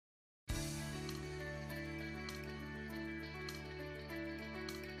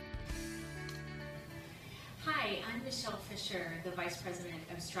Hi, I'm Michelle Fisher, the Vice President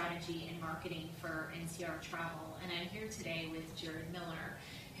of Strategy and Marketing for NCR Travel, and I'm here today with Jared Miller,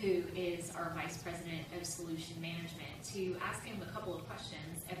 who is our Vice President of Solution Management, to ask him a couple of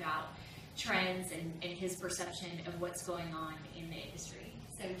questions about trends and his perception of what's going on in the industry.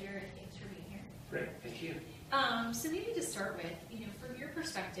 So Jared, thanks for being here. Great, thank you. So maybe to start with, from your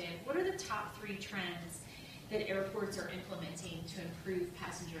perspective, what are the top 3 trends that airports are implementing to improve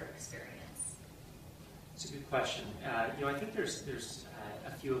passenger experience? It's a good question. I think there's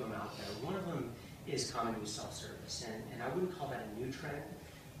a few of them out there. One of them is common use self-service, and I wouldn't call that a new trend,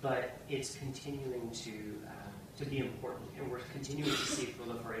 but it's continuing to be important, and we're continuing to see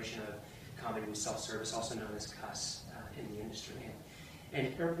proliferation of common use self-service, also known as CUS, in the industry.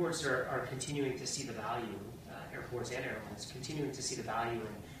 And airports are continuing to see the value, airports and airlines, continuing to see the value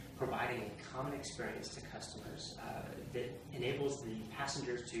in providing a common experience to customers that enables the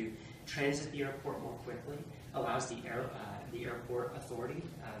passengers to transit the airport more quickly, allows the airport authority,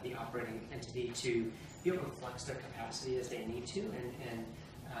 the operating entity, to be able to flex their capacity as they need to and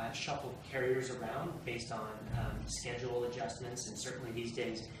shuffle carriers around based on schedule adjustments, and certainly these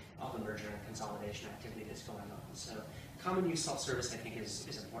days all the merger and consolidation activity that's going on. So common use self-service, I think, is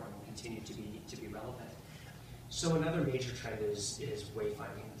important and will continue to be relevant. So another major trend is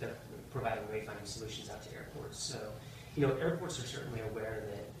wayfinding, providing wayfinding solutions out to airports. So, airports are certainly aware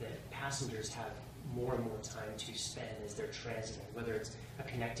that passengers have more and more time to spend as they're transiting, whether it's a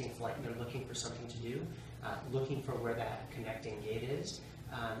connecting flight and they're looking for something to do, looking for where that connecting gate is,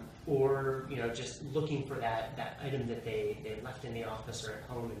 or just looking for that item that they left in the office or at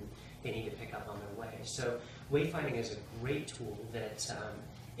home and they need to pick up on their way. So wayfinding is a great tool that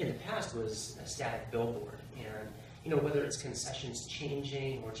in the past was a static billboard, and whether it's concessions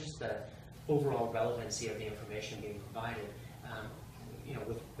changing or just the overall relevancy of the information being provided,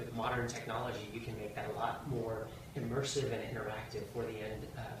 with modern technology, you can make that a lot more immersive and interactive for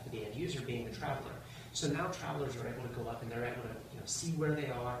the end user, being the traveler. So now travelers are able to go up and they're able to see where they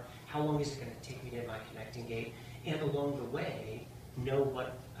are, how long is it going to take me to my connecting gate, and along the way know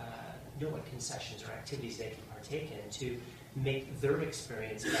what concessions or activities they can partake in to make their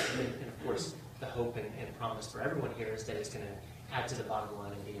experience better. And of course, the hope and promise for everyone here is that it's going to add to the bottom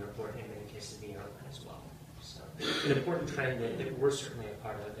line of the airport, and in many cases the airline as well. So an important trend that we're certainly a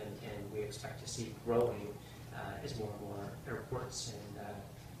part of, and we expect to see growing as more and more airports and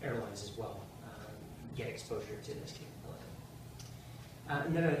airlines as well get exposure to this capability.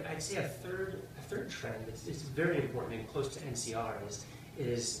 And then I'd say a third trend that's very important and close to NCR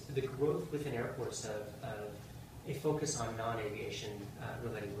is the growth within airports of a focus on non-aviation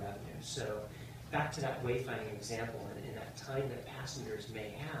related revenue. So back to that wayfinding example, and that time that passengers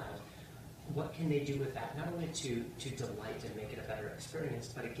may have, what can they do with that? Not only to delight and make it a better experience,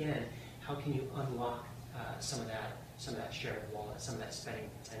 but again, how can you unlock some of that share of wallet, some of that spending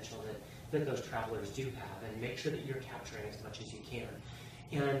potential that those travelers do have, and make sure that you're capturing as much as you can.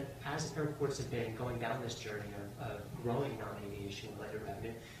 And as airports have been going down this journey of growing non-aviation related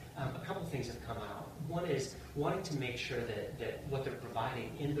revenue, a couple of things have come out. One is wanting to make sure that what they're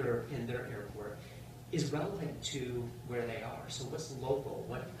providing in their airport is relevant to where they are. So what's local?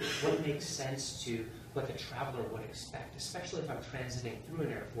 What makes sense to what the traveler would expect, especially if I'm transiting through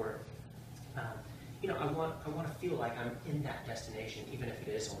an airport. I want to feel like I'm in that destination, even if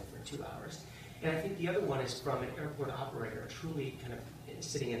it is only for 2 hours. And I think the other one is from an airport operator truly kind of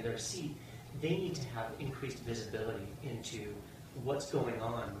sitting in their seat. They need to have increased visibility into what's going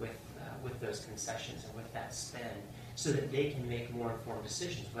on with those concessions and with that spend, so that they can make more informed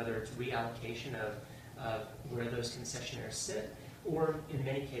decisions, whether it's reallocation of where those concessionaires sit, or in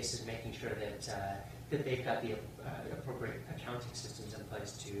many cases making sure that they've got the appropriate accounting systems in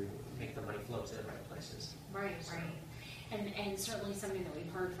place to make the money flow to the right places. Right. And certainly something that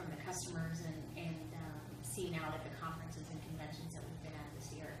we've heard from the customers and seen out at the conferences and conventions that we've been at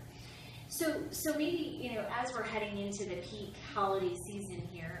this year. So maybe, as we're heading into the peak holiday season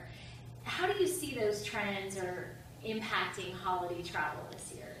here, how do you see those trends are impacting holiday travel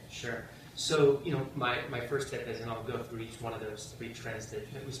this year? Sure. So, my first tip is, and I'll go through each one of those 3 trends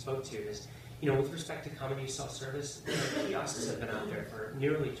that we spoke to, is, with respect to common use self-service, kiosks have been out there for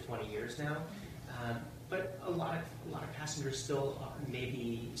nearly 20 years now, but a lot of passengers still may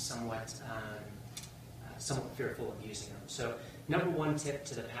be somewhat fearful of using them. So, number 1 tip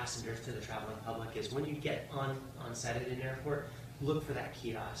to the passengers, to the traveling public, is when you get on site at an airport, look for that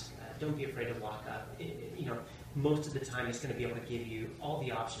kiosk. Don't be afraid to walk up. Most of the time it's going to be able to give you all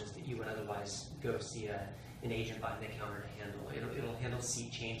the options that you would otherwise go see an agent behind the counter to handle. It'll handle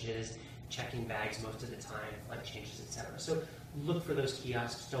seat changes, checking bags most of the time, flight changes, etc. So look for those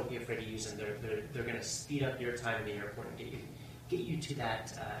kiosks. Don't be afraid to use them. They're going to speed up your time in the airport and get you to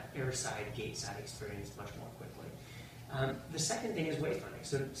that airside, gateside experience much more quickly. The second thing is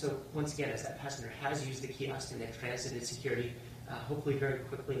wayfinding. So once again, as that passenger has used the kiosk and they've transited security, hopefully very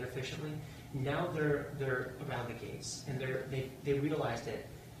quickly and efficiently, now they're around the gates and they realize that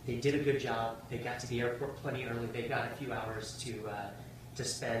they did a good job. They got to the airport plenty early. They've got a few hours to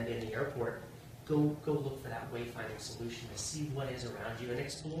spend in the airport. Go look for that wayfinding solution to see what is around you and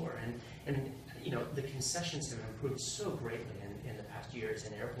explore. And the concessions have improved so greatly in the past years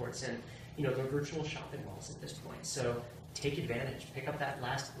in airports, and they're virtual shopping malls at this point. So take advantage. Pick up that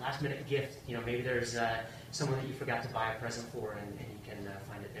last minute gift. Maybe there's someone that you forgot to buy a present for, and you can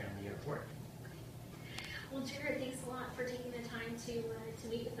find it there in the airport. Well, Jared, thanks a lot for taking the time to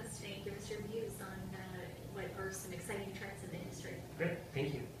meet with us today and give us your views on what are some exciting trends in the industry. Great,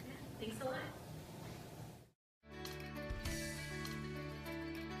 thank you. Yeah, thanks a lot.